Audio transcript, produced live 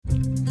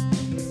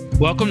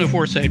Welcome to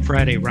Foresight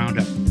Friday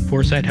Roundup,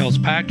 Foresight Health's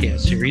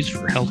podcast series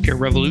for healthcare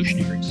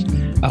revolutionaries.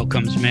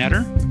 Outcomes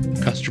matter,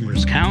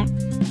 customers count,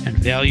 and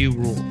value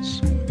rules.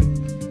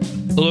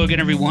 Hello again,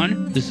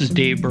 everyone. This is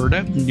Dave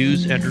Burda,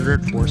 news editor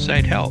at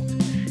Foresight Health.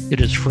 It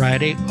is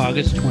Friday,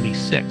 August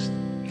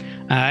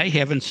 26th. I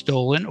haven't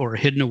stolen or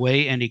hidden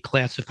away any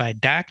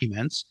classified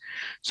documents,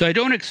 so I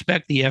don't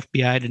expect the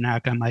FBI to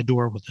knock on my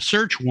door with a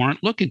search warrant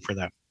looking for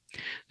them.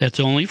 That's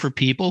only for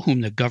people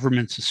whom the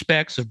government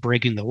suspects of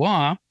breaking the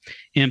law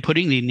and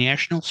putting the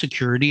national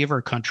security of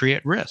our country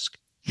at risk.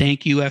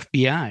 Thank you,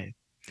 FBI.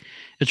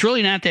 It's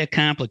really not that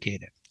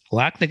complicated.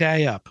 Lock the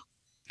guy up.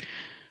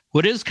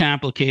 What is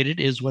complicated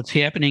is what's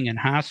happening in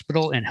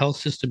hospital and health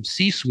system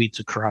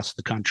C-suites across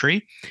the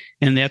country,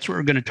 and that's what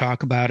we're going to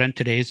talk about on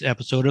today's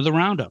episode of the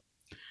Roundup.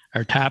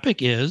 Our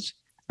topic is,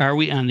 are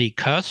we on the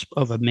cusp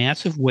of a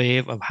massive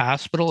wave of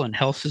hospital and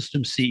health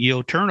system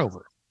CEO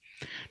turnover?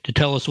 To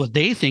tell us what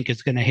they think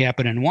is going to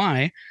happen and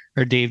why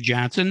are Dave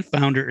Johnson,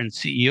 founder and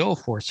CEO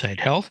of Foresight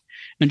Health,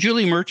 and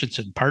Julie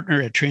Murchison,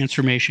 partner at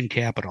Transformation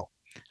Capital.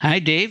 Hi,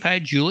 Dave. Hi,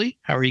 Julie.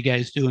 How are you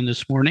guys doing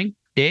this morning?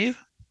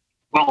 Dave?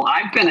 Well,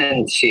 I've been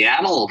in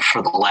Seattle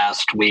for the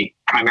last week,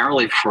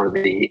 primarily for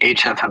the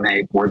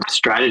HFMA board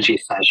strategy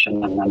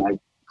session, and then I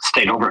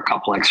stayed over a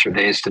couple extra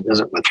days to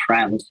visit with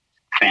friends.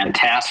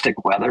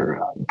 Fantastic weather.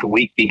 The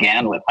week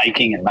began with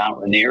hiking in Mount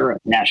Rainier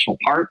National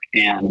Park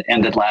and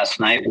ended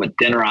last night with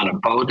dinner on a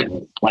boat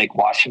in Lake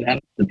Washington.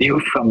 The view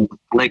from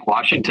Lake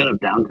Washington of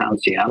downtown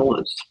Seattle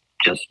is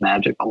just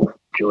magical.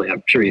 Julie,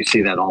 I'm sure you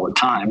see that all the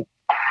time.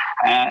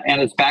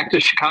 And it's back to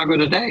Chicago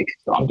today,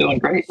 so I'm doing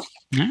great.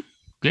 Yeah,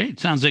 great.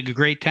 Sounds like a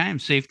great time.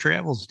 Safe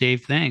travels,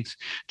 Dave. Thanks.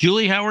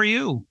 Julie, how are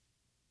you?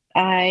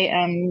 I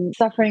am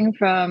suffering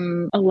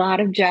from a lot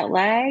of jet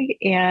lag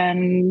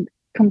and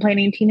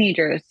complaining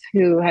teenagers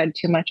who had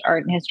too much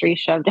art and history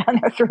shoved down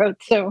their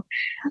throats. So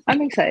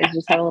I'm excited to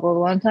just have a little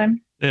alone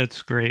time.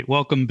 That's great.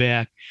 Welcome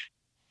back.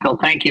 They'll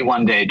thank you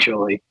one day,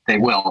 Julie. They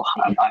will.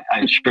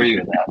 I assure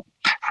you that.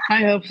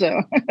 I hope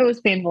so. It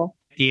was painful.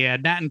 Yeah,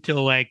 not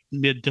until like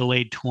mid to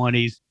late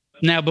 20s.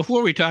 Now,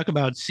 before we talk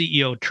about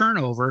CEO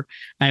turnover,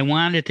 I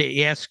wanted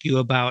to ask you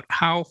about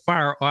how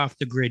far off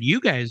the grid you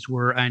guys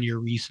were on your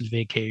recent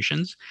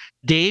vacations.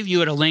 Dave, you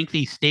had a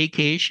lengthy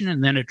staycation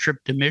and then a trip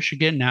to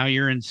Michigan. Now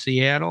you're in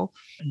Seattle.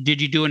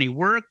 Did you do any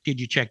work? Did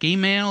you check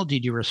email?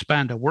 Did you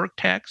respond to work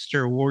text,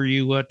 or were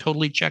you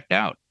totally checked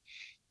out?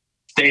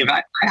 Dave,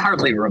 I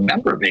hardly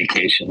remember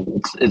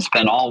vacation. It's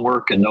been all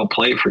work and no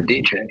play for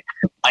DJ.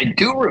 I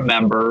do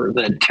remember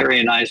that Terry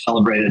and I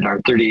celebrated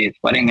our 38th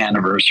wedding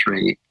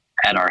anniversary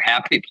at our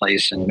happy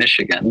place in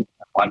Michigan,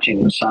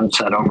 watching the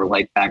sunset over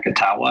Lake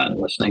Pacatawa and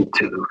listening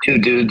to two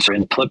dudes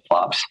in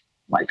flip-flops,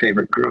 my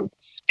favorite group.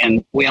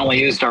 And we only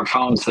used our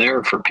phones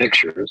there for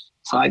pictures.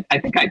 So I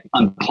think I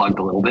unplugged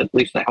a little bit. At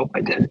least I hope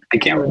I did. I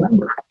can't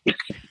remember.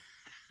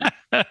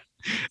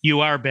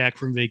 You are back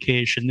from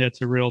vacation.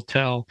 That's a real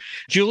tell.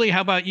 Julie,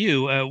 how about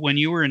you? When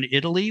you were in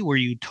Italy, were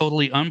you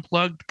totally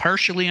unplugged,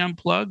 partially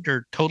unplugged,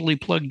 or totally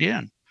plugged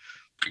in?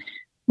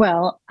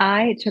 Well,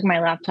 I took my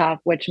laptop,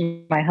 which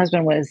my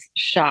husband was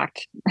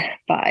shocked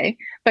by,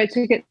 but I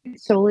took it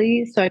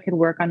solely so I could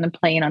work on the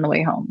plane on the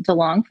way home. It's a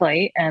long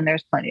flight and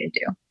there's plenty to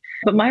do.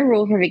 But my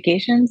rule for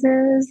vacations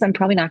is I'm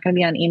probably not going to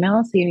be on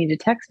email, so you need to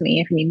text me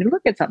if you need to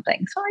look at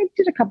something. So I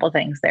did a couple of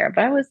things there,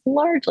 but I was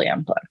largely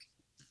unplugged.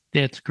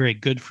 That's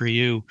great. Good for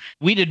you.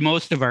 We did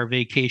most of our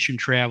vacation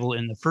travel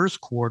in the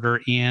first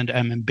quarter, and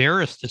I'm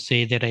embarrassed to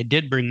say that I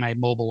did bring my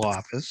mobile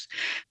office.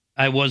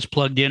 I was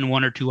plugged in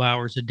 1 or 2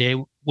 hours a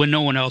day when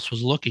no one else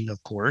was looking,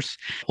 of course.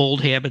 Old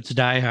habits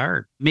die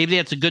hard. Maybe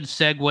that's a good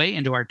segue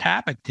into our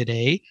topic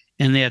today,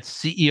 and that's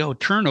CEO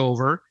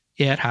turnover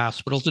at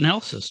hospitals and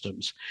health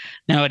systems.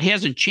 Now, it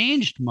hasn't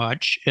changed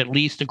much, at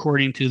least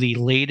according to the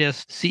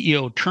latest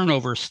CEO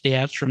turnover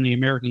stats from the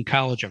American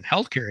College of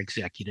Healthcare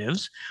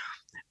Executives.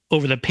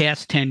 Over the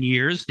past 10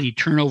 years, the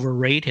turnover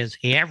rate has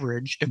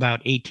averaged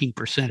about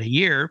 18% a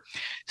year,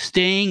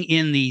 staying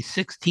in the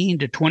 16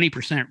 to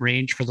 20%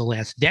 range for the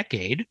last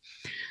decade.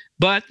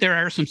 But there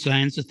are some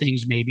signs that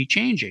things may be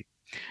changing.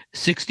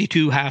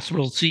 62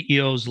 hospital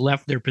CEOs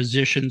left their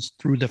positions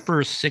through the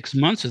first 6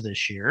 months of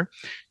this year,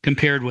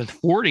 compared with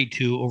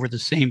 42 over the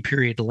same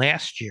period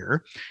last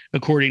year,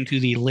 according to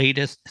the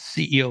latest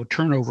CEO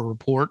turnover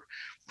report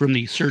from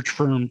the search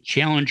firm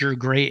Challenger,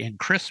 Gray, and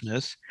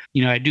Christmas.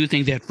 You know, I do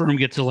think that firm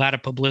gets a lot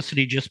of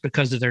publicity just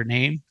because of their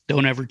name.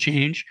 Don't ever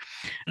change.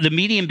 The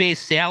median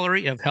base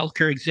salary of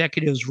healthcare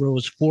executives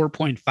rose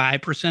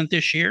 4.5%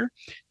 this year,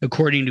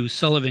 according to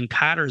Sullivan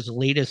Cotter's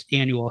latest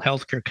annual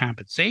healthcare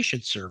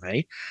compensation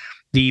survey.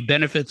 The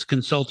benefits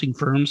consulting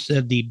firm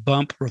said the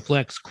bump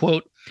reflects,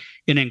 quote,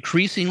 an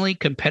increasingly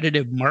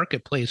competitive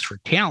marketplace for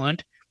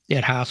talent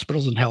at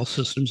hospitals and health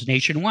systems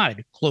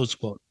nationwide, close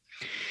quote.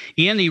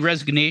 And the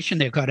resignation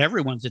that caught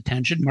everyone's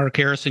attention, Mark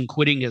Harrison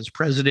quitting as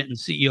president and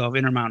CEO of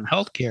Intermountain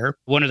Healthcare,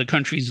 one of the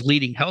country's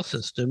leading health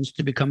systems,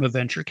 to become a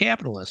venture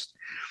capitalist.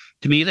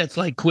 To me, that's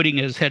like quitting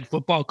as head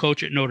football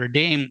coach at Notre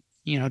Dame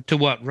to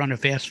what? Run a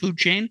fast food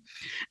chain?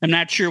 I'm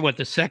not sure what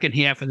the second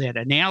half of that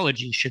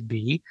analogy should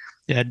be.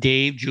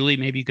 Dave, Julie,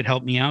 maybe you could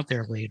help me out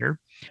there later.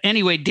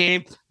 Anyway,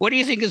 Dave, what do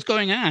you think is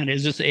going on?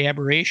 Is this an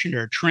aberration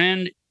or a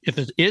trend? If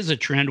it is a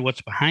trend,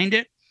 what's behind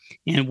it?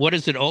 And what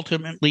does it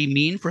ultimately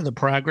mean for the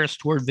progress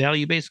toward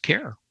value-based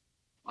care?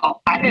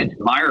 Well, I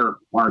admire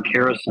Mark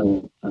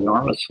Harrison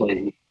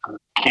enormously.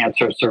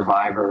 Cancer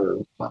survivor,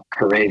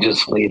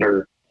 courageous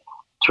leader.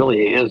 It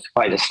really is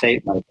quite a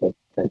statement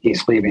that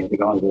he's leaving to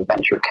go into the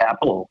venture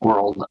capital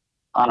world.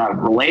 On a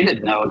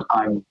related note,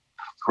 I'm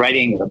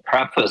writing the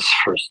preface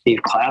for Steve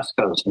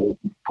Klasko's new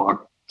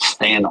book,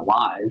 Staying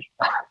Alive.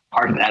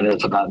 Part of that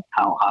is about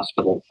how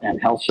hospitals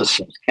and health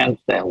systems can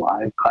stay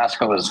alive.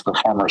 Klasko is the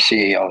former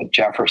CEO of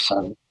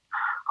Jefferson,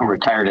 who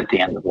retired at the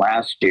end of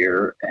last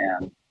year,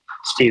 and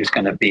Steve's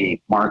going to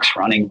be Mark's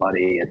running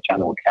buddy at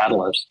General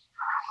Catalyst.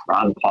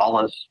 Ron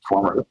Paulus,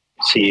 former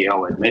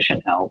CEO at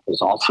Mission Health,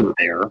 is also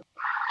there.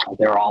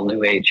 They're all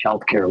new age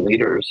healthcare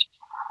leaders.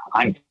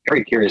 I'm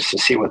very curious to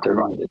see what they're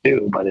going to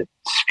do, but it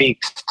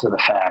speaks to the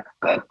fact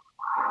that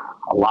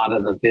a lot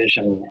of the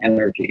vision,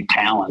 energy,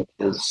 talent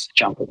is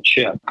jumping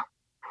ship.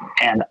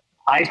 And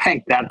I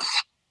think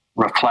that's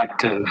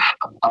reflective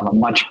of a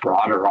much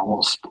broader,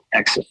 almost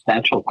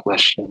existential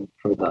question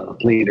for the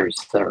leaders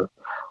they're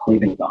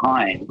leaving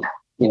behind.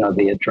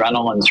 The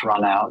adrenaline's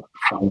run out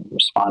from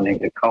responding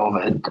to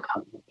COVID.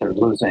 They're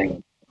losing,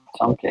 in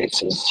some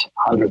cases,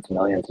 hundreds of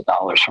millions of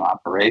dollars from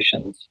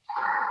operations.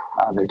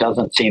 There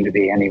doesn't seem to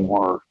be any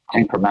more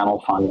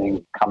incremental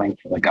funding coming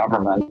from the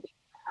government.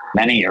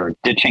 Many are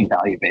ditching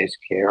value-based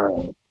care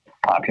and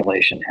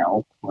population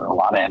health, where a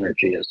lot of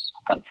energy has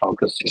been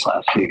focused these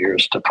last few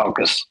years to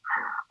focus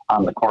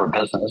on the core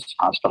business,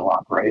 hospital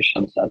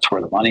operations. That's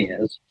where the money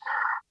is.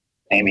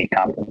 Amy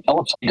Compton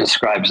Phillips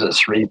describes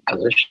this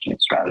repositioning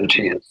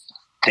strategy as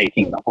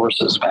taking the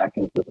horses back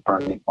into the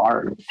burning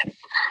barn. It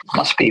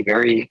must be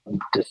very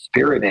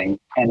dispiriting,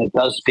 and it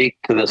does speak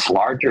to this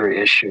larger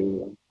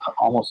issue,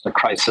 almost a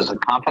crisis of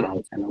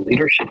confidence in the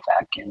leadership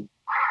vacuum.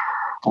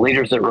 The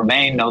leaders that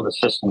remain know the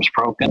system's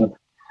broken.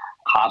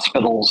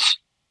 Hospitals,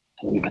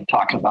 and we've been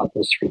talking about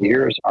this for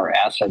years, are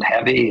asset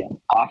heavy and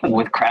often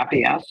with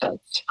crappy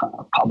assets.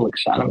 Public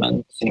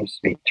sentiment seems to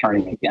be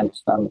turning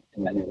against them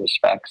in many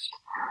respects.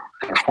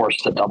 They're forced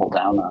to double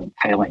down on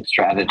failing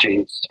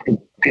strategies. It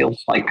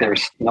feels like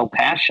there's no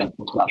passion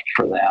left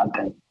for that.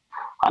 And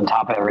on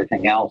top of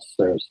everything else,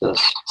 there's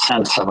this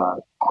sense of a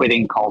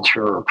quitting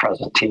culture or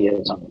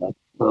presenteeism that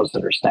those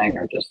that are staying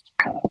are just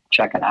kind of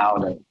checking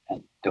out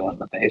and doing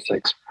the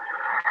basics.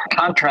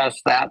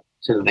 Contrast that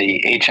to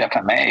the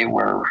HFMA,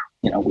 where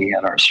we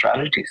had our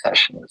strategy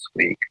session this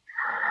week.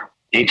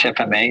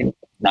 HFMA,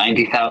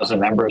 90,000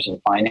 members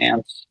in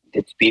finance.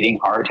 Its beating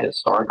heart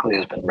historically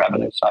has been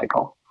revenue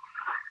cycle.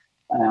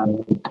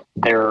 And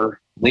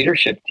their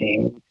leadership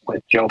team,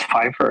 with Joe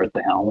Pfeiffer at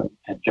the helm,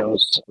 and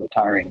Joe's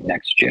retiring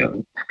next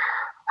June,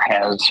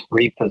 has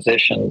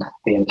repositioned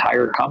the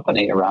entire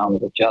company around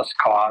the just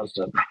cause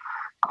of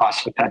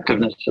cost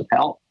effectiveness of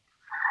health.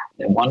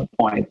 At one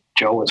point,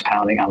 Joe was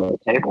pounding on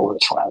the table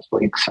this last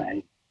week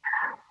saying,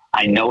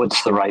 I know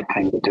it's the right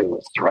thing to do.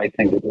 It's the right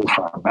thing to do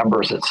for our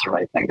members. It's the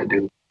right thing to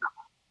do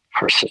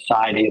for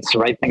society. It's the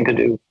right thing to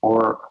do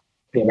for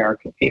the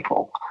American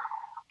people.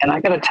 And I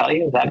got to tell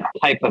you, that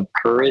type of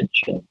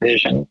courage and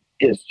vision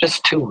is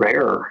just too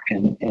rare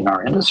in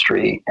our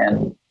industry.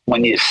 And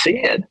when you see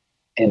it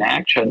in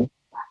action,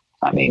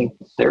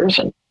 there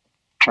isn't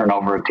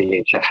turnover at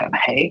the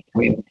HFMA.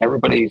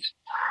 Everybody's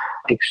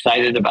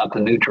excited about the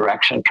new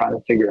direction, trying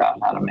to figure out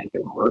how to make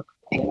it work,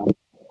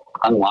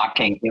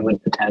 unlocking human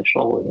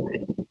potential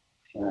in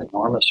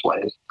enormous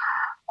ways.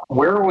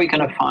 Where are we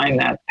going to find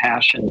that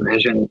passion,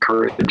 vision,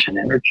 courage, and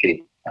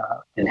energy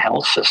in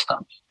health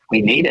systems?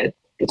 We need it.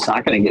 It's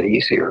not going to get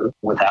easier.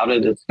 Without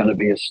it, it's going to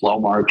be a slow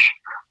march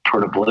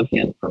toward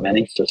oblivion for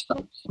many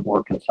systems,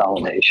 more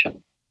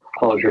consolidation,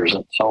 closures,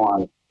 and so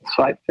on.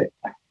 So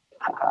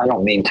I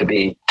don't mean to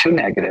be too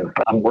negative,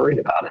 but I'm worried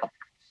about it.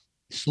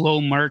 Slow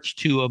march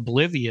to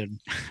oblivion.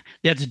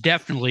 That's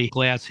definitely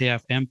glass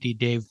half empty,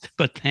 Dave,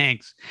 but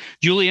thanks.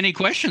 Julie, any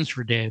questions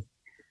for Dave?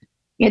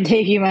 Yeah,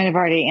 Dave, you might have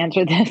already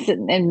answered this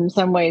in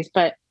some ways,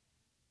 but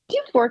do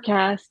you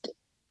forecast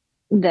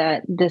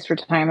that this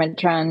retirement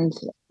trend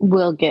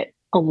will get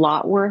a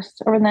lot worse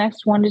over the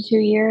next 1 to 2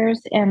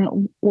 years?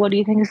 And what do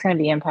you think is going to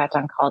be the impact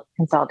on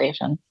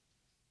consolidation?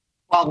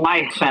 Well,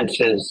 my sense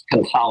is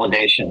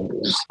consolidation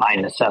is by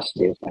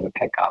necessity is going to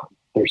pick up.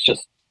 There's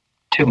just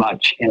too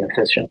much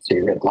inefficiency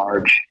writ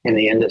large in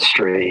the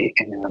industry.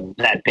 And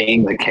that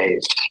being the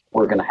case,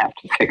 we're going to have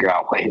to figure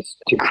out ways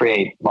to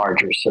create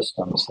larger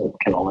systems that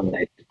can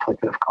eliminate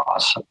duplicative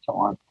costs and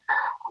so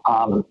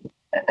on.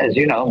 As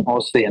you know,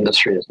 most of the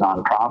industry is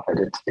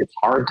nonprofit. It's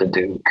hard to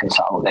do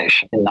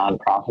consolidation in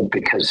nonprofit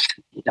because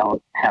you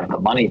don't have the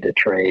money to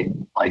trade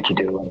like you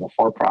do in the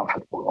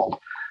for-profit world.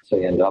 So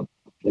you end up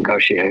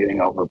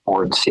negotiating over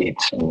board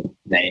seats and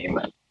name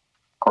and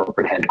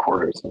corporate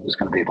headquarters and who's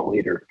going to be the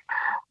leader.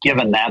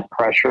 Given that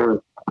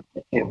pressure,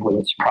 it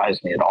wouldn't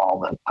surprise me at all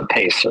that the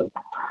pace of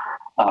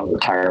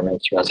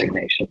retirements,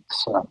 resignations,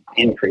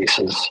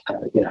 increases,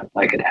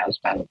 like it has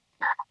been,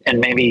 and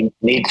maybe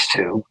needs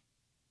to.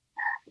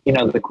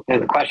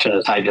 The question,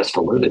 as I just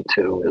alluded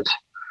to, is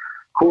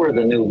who are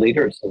the new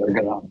leaders that are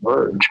going to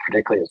emerge,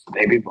 particularly as the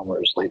baby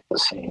boomers leave the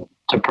scene,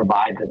 to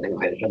provide the new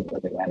vision,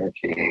 the new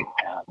energy,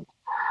 and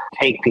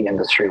take the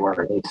industry where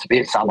it needs to be.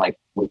 It's not like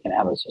we can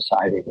have a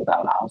society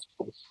without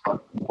hospitals,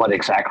 but what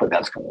exactly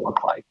that's going to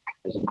look like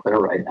isn't clear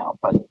right now.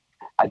 But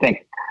I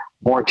think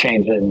more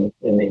change in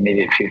the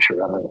immediate future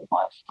rather than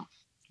less.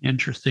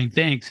 Interesting.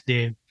 Thanks,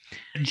 Dave.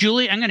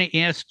 Julie, I'm going to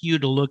ask you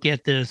to look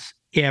at this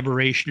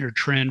aberration or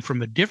trend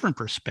from a different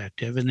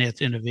perspective, and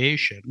that's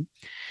innovation.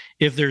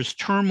 If there's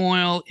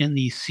turmoil in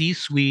the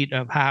C-suite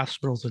of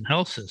hospitals and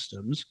health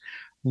systems,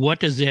 what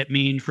does that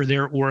mean for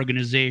their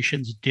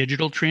organization's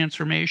digital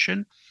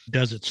transformation?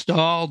 Does it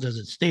stall? Does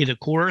it stay the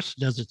course?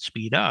 Does it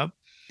speed up?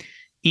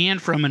 And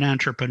from an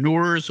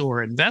entrepreneur's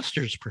or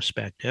investor's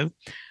perspective,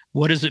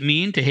 what does it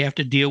mean to have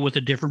to deal with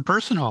a different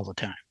person all the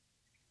time?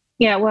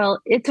 Yeah, well,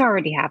 it's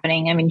already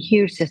happening. I mean,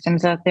 huge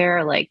systems out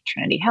there like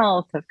Trinity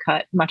Health have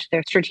cut much of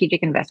their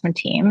strategic investment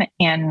team,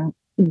 and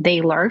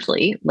they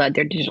largely led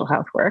their digital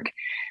health work.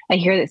 I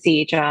hear that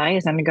CHI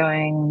is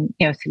undergoing,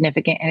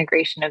 significant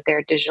integration of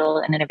their digital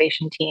and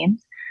innovation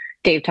teams.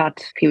 Dave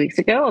talked a few weeks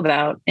ago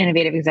about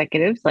innovative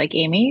executives like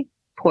Amy,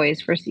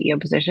 poised for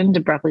CEO positions,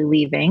 abruptly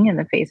leaving in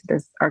the face of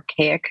this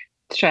archaic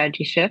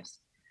strategy shifts.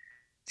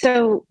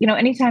 So,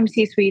 anytime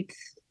C-suites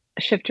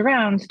shift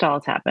around,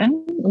 stalls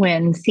happen.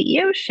 When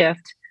CEOs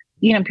shift,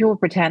 people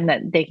pretend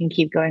that they can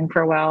keep going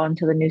for a while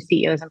until the new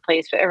CEO is in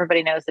place, but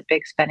everybody knows that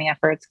big spending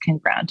efforts can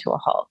ground to a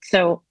halt.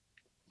 So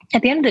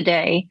at the end of the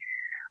day,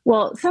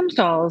 well, some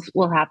stalls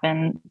will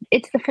happen.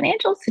 It's the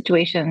financial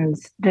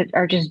situations that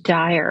are just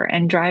dire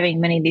and driving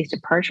many of these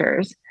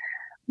departures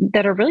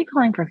that are really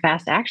calling for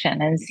fast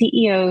action. And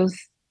CEOs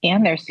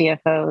and their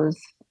CFOs,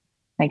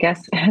 I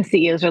guess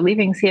CEOs are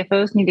leaving,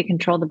 CFOs need to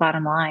control the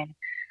bottom line,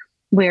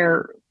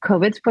 where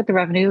COVID's put the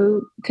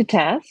revenue to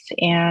test,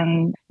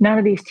 and none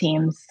of these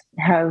teams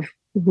have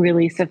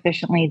really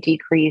sufficiently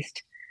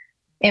decreased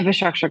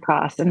infrastructure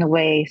costs in the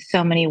way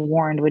so many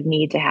warned would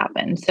need to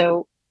happen.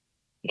 So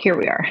here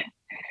we are.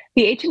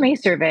 The HMA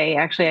survey,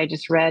 actually, I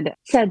just read,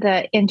 said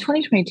that in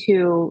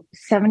 2022,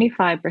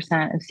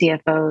 75% of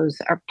CFOs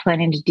are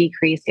planning to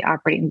decrease the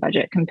operating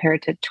budget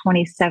compared to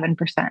 27% in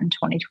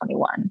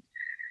 2021.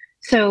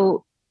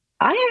 So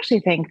I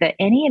actually think that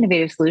any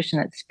innovative solution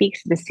that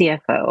speaks to the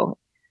CFO,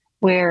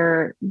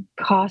 where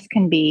costs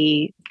can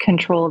be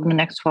controlled in the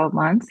next 12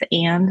 months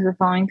and the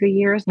following 3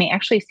 years, may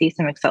actually see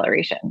some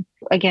acceleration.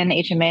 Again,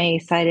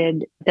 HMA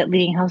cited that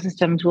leading health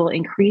systems will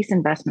increase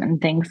investment in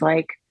things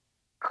like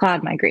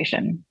cloud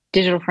migration,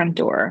 digital front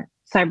door,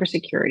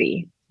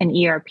 cybersecurity, and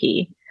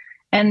ERP.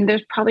 And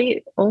there's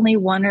probably only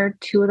one or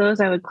two of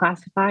those I would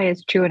classify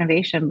as true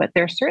innovation, but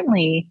there's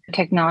certainly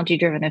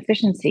technology-driven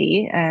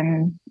efficiency,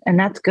 and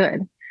that's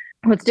good.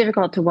 What's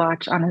difficult to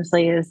watch,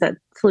 honestly, is that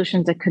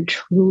solutions that could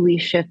truly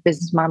shift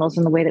business models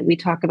in the way that we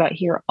talk about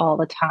here all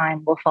the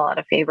time will fall out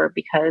of favor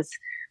because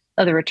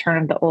of the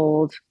return of the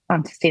old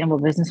unsustainable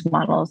business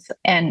models.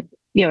 And,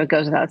 it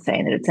goes without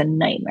saying that it's a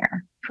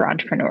nightmare for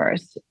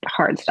entrepreneurs.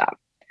 Hard stop.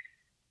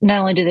 Not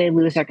only do they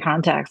lose their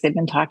contacts they've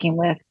been talking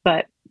with,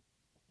 but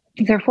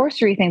they're forced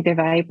to rethink their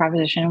value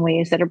proposition in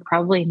ways that are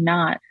probably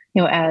not,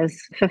 as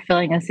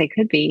fulfilling as they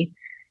could be.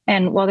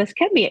 And while this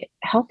can be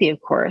healthy,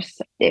 of course,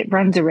 it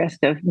runs a risk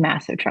of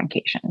massive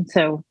truncation.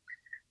 So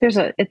there's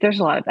a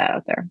lot of that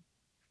out there.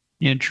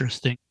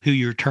 Interesting. Who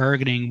you're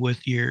targeting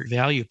with your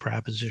value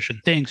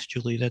proposition. Thanks,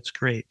 Julie. That's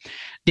great.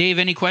 Dave,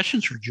 any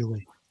questions for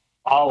Julie?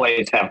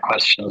 Always have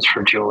questions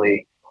for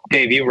Julie.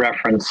 Dave, you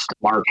referenced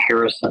Mark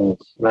Harrison's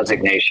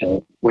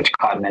resignation, which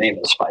caught many of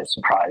us by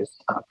surprise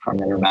from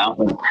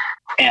Intermountain.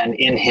 And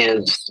in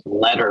his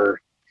letter,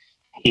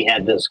 he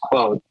had this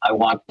quote, "I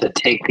want to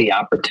take the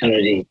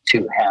opportunity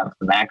to have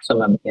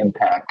maximum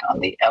impact on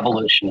the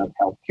evolution of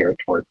healthcare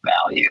toward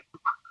value.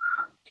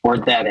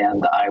 Toward that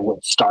end, I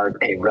would start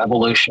a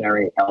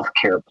revolutionary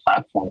healthcare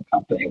platform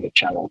company with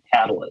General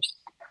Catalyst,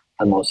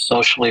 the most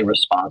socially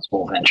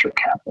responsible venture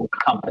capital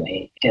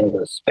company in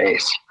this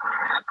space."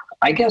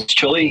 I guess,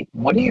 Julie,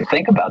 what do you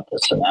think about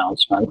this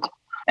announcement?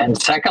 And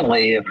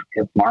secondly,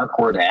 if Mark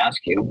were to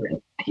ask you,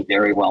 and he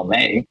very well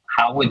may,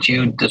 how would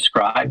you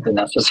describe the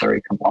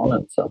necessary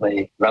components of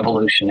a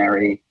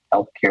revolutionary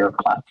healthcare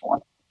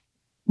platform?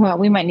 Well,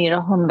 we might need a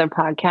whole other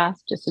podcast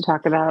just to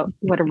talk about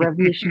what a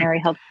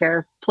revolutionary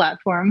healthcare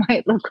platform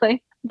might look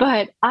like.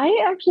 But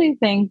I actually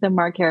think the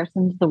Mark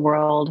Harrisons of the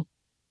world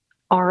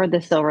are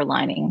the silver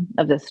lining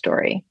of this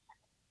story.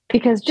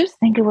 Because just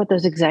think of what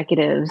those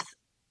executives,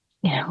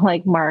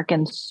 like Mark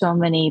and so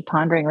many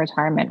pondering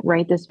retirement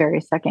right this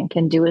very second,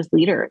 can do as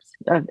leaders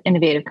of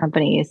innovative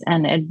companies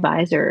and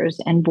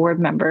advisors and board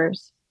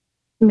members.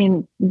 I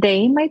mean,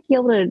 they might be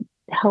able to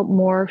help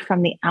more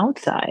from the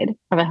outside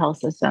of a health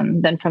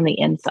system than from the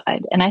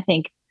inside. And I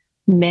think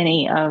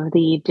many of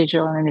the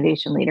digital and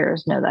innovation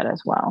leaders know that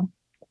as well.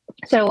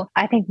 So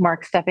I think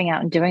Mark stepping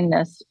out and doing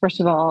this, first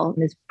of all,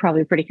 is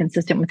probably pretty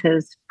consistent with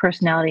his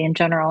personality in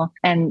general.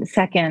 And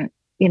second,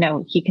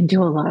 he can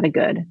do a lot of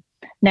good.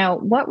 Now,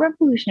 what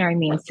revolutionary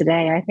means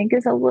today, I think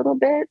is a little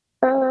bit,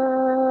 I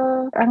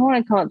don't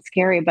want to call it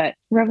scary, but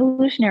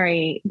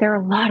revolutionary, there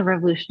are a lot of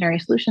revolutionary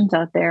solutions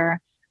out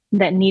there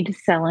that need to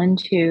sell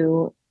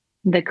into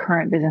the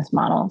current business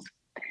models.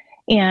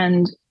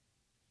 And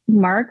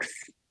Mark's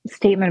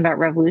statement about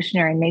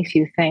revolutionary makes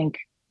you think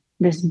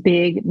this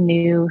big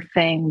new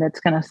thing that's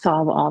going to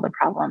solve all the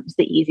problems,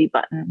 the easy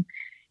button.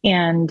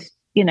 And,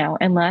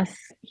 unless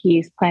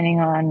he's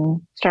planning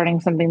on starting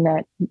something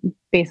that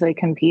basically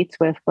competes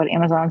with what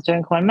Amazon's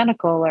doing, One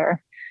Medical,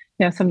 or,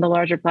 some of the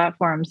larger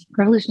platforms,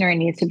 revolutionary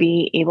needs to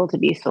be able to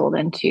be sold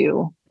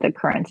into the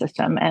current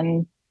system.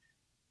 And,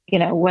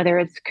 whether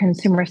it's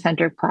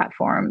consumer-centered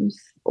platforms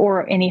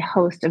or any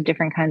host of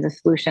different kinds of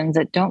solutions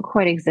that don't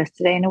quite exist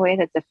today in a way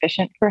that's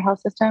efficient for health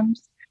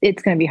systems,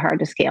 it's going to be hard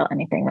to scale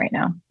anything right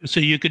now. So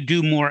you could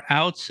do more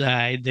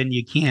outside than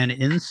you can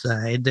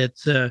inside.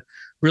 That's a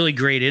really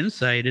great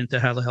insight into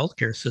how the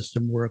healthcare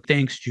system works.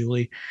 Thanks,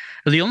 Julie.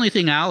 The only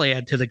thing I'll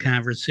add to the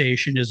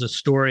conversation is a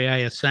story I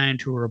assigned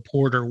to a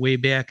reporter way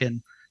back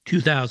in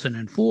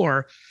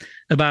 2004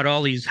 about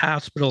all these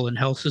hospital and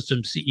health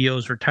system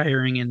CEOs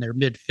retiring in their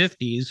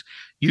mid-50s,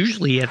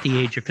 usually at the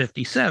age of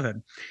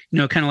 57.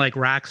 Kind of like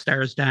rock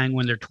stars dying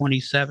when they're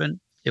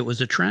 27. It was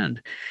a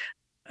trend.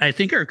 I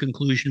think our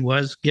conclusion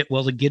was,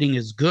 the getting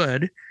is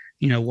good.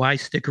 Why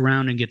stick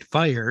around and get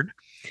fired?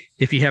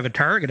 If you have a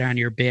target on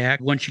your back,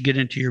 once you get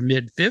into your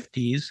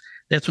mid-50s,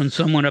 that's when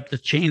someone up the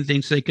chain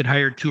thinks they could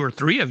hire 2 or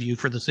 3 of you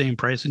for the same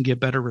price and get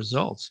better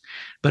results.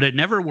 But it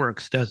never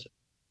works, does it?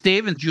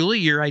 Dave and Julie,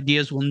 your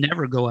ideas will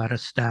never go out of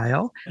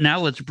style. Now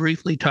let's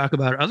briefly talk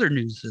about other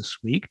news this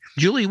week.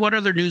 Julie, what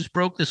other news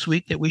broke this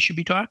week that we should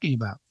be talking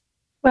about?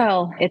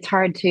 Well, it's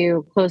hard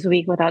to close a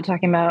week without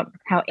talking about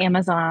how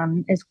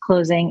Amazon is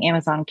closing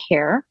Amazon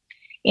Care.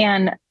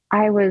 And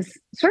I was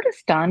sort of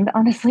stunned,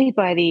 honestly,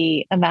 by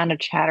the amount of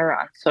chatter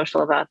on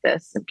social about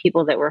this and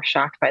people that were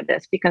shocked by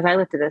this, because I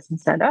looked at this and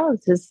said, oh,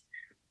 this is,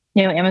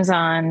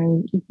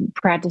 Amazon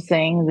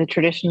practicing the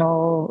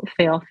traditional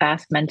fail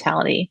fast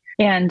mentality.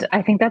 And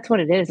I think that's what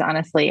it is,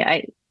 honestly.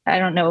 I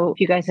don't know if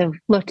you guys have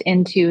looked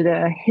into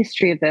the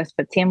history of this,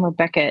 but Samuel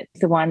Beckett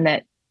is the one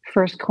that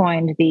first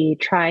coined the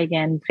try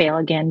again,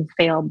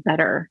 fail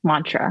better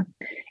mantra.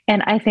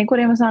 And I think what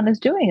Amazon is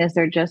doing is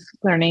they're just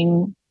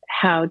learning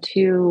how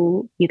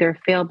to either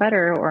fail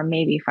better or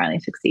maybe finally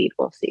succeed.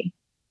 We'll see.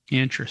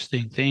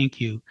 Interesting.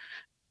 Thank you.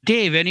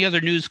 Dave, any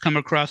other news come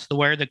across the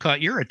wire that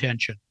caught your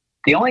attention?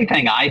 The only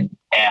thing I'd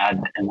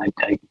add, and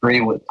I agree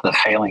with the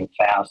failing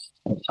fast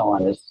and so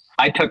on, is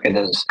I took it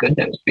as good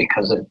news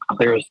because it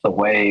clears the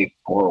way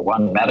for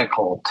One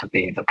Medical to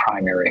be the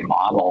primary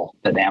model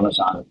that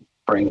Amazon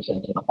brings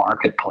into the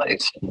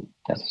marketplace. And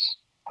as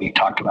we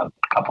talked about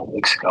a couple of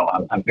weeks ago,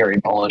 I'm very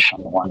bullish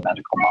on the One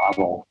Medical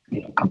model,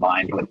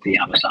 combined with the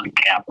Amazon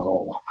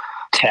capital,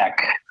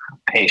 tech,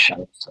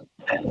 patience,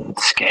 and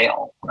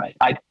scale, right?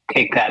 I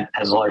take that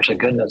as largely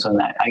goodness. And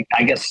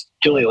I guess,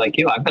 Julie, like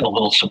you, I've been a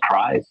little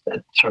surprised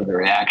at sort of the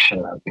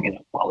reaction of,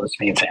 this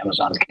means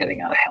Amazon's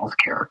getting out of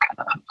healthcare kind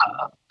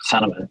of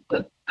sentiment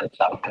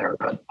that's out there.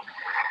 But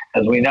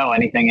as we know,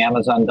 anything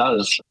Amazon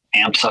does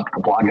amps up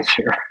the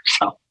blogosphere.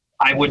 So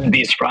I wouldn't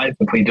be surprised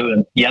if we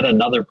do yet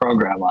another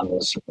program on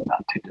this in the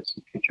not too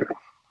distant future.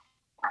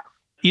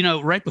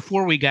 Right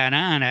before we got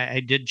on, I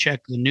did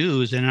check the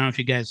news, and I don't know if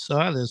you guys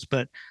saw this,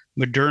 but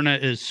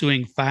Moderna is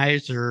suing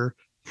Pfizer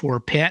for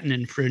patent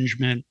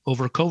infringement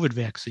over COVID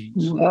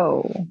vaccines.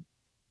 Whoa.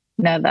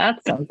 Now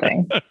that's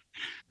something.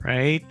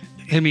 Right?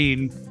 I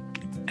mean,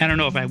 I don't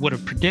know if I would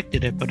have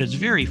predicted it, but it's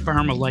very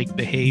pharma-like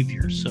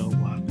behavior. So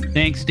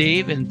thanks,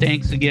 Dave, and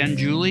thanks again,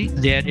 Julie.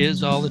 That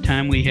is all the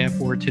time we have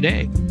for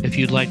today. If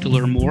you'd like to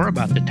learn more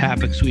about the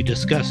topics we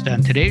discussed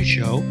on today's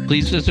show,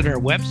 please visit our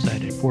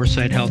website at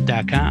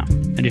foresightshealth.com.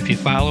 And if you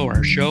follow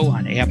our show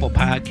on Apple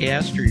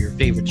Podcasts or your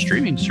favorite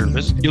streaming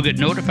service, you'll get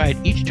notified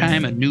each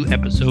time a new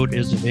episode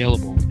is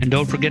available. And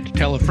don't forget to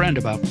tell a friend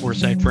about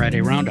Foresight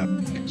Friday Roundup.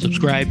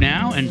 Subscribe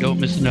now and don't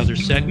miss another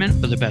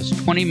segment for the best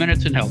 20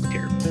 minutes in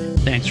healthcare.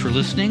 Thanks for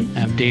listening.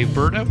 I'm Dave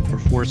Berta for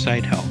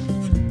Foresight Health.